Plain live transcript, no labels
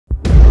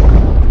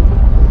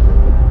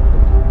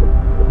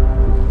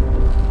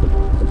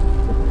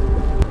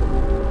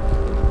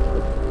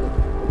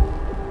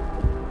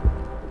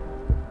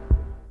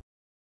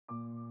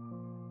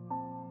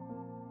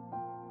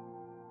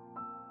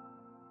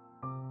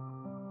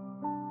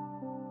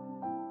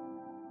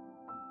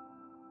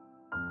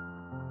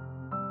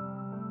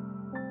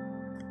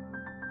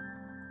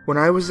When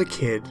I was a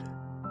kid,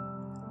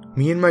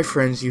 me and my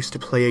friends used to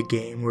play a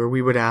game where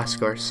we would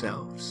ask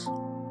ourselves,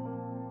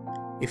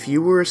 if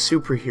you were a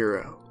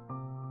superhero,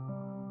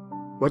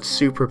 what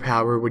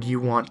superpower would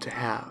you want to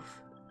have?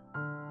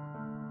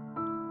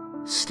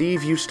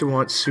 Steve used to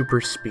want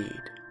super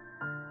speed.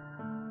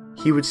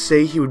 He would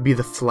say he would be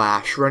the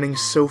Flash, running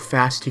so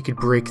fast he could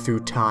break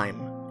through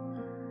time.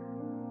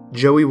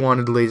 Joey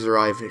wanted laser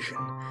eye vision.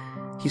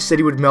 He said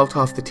he would melt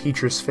off the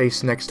teacher's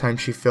face next time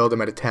she failed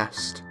him at a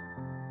test.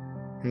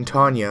 And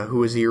Tanya, who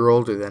was a year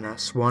older than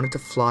us, wanted to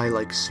fly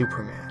like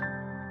Superman.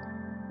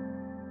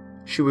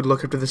 She would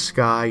look up to the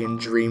sky and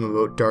dream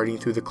about darting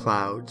through the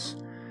clouds,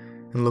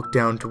 and look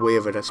down to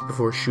wave at us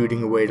before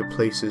shooting away to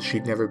places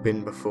she'd never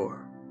been before.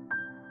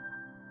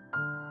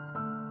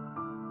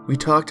 We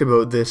talked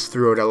about this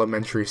throughout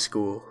elementary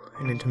school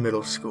and into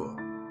middle school.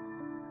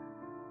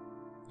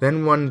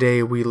 Then one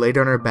day we laid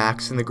on our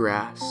backs in the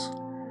grass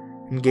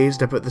and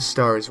gazed up at the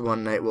stars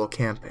one night while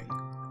camping.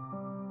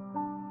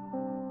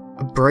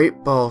 A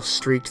bright ball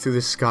streaked through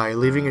the sky,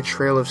 leaving a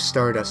trail of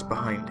stardust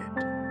behind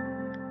it.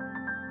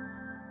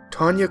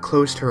 Tanya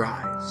closed her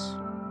eyes.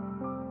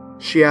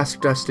 She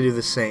asked us to do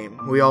the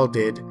same. We all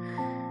did,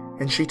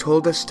 and she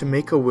told us to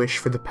make a wish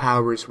for the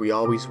powers we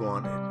always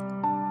wanted.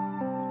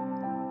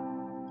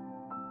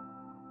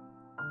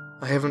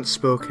 I haven't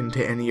spoken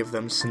to any of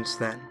them since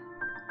then.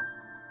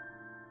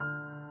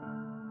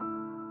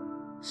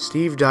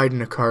 Steve died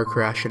in a car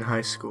crash in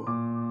high school.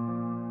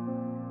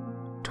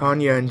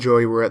 Tanya and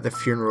Joey were at the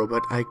funeral,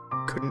 but I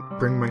couldn't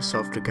bring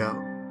myself to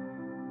go.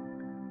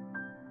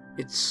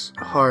 It's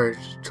hard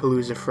to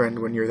lose a friend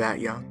when you're that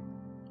young.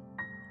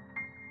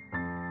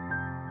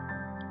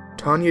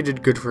 Tanya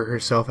did good for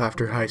herself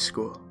after high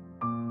school.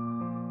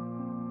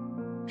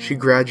 She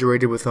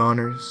graduated with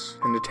honors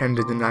and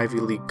attended an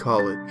Ivy League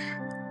college.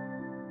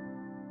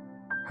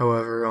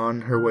 However,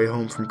 on her way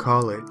home from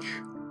college,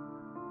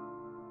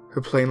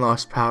 her plane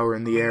lost power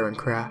in the air and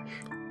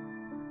crashed.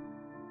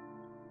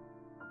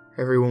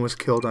 Everyone was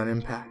killed on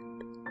impact.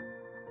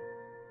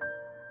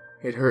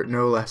 It hurt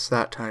no less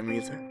that time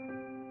either.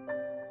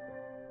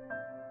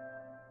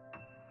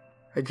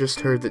 I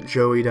just heard that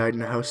Joey died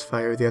in a house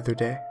fire the other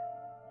day.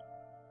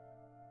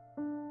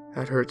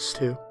 That hurts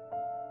too.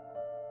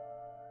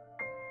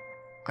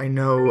 I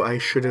know I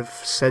should have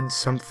said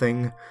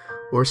something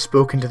or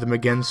spoken to them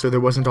again so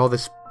there wasn't all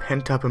this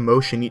pent-up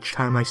emotion each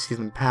time I see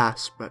them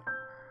pass, but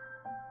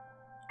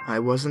I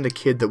wasn't a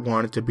kid that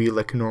wanted to be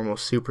like a normal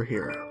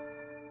superhero.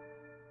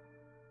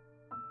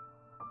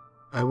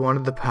 I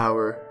wanted the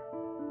power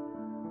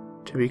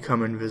to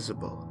become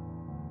invisible.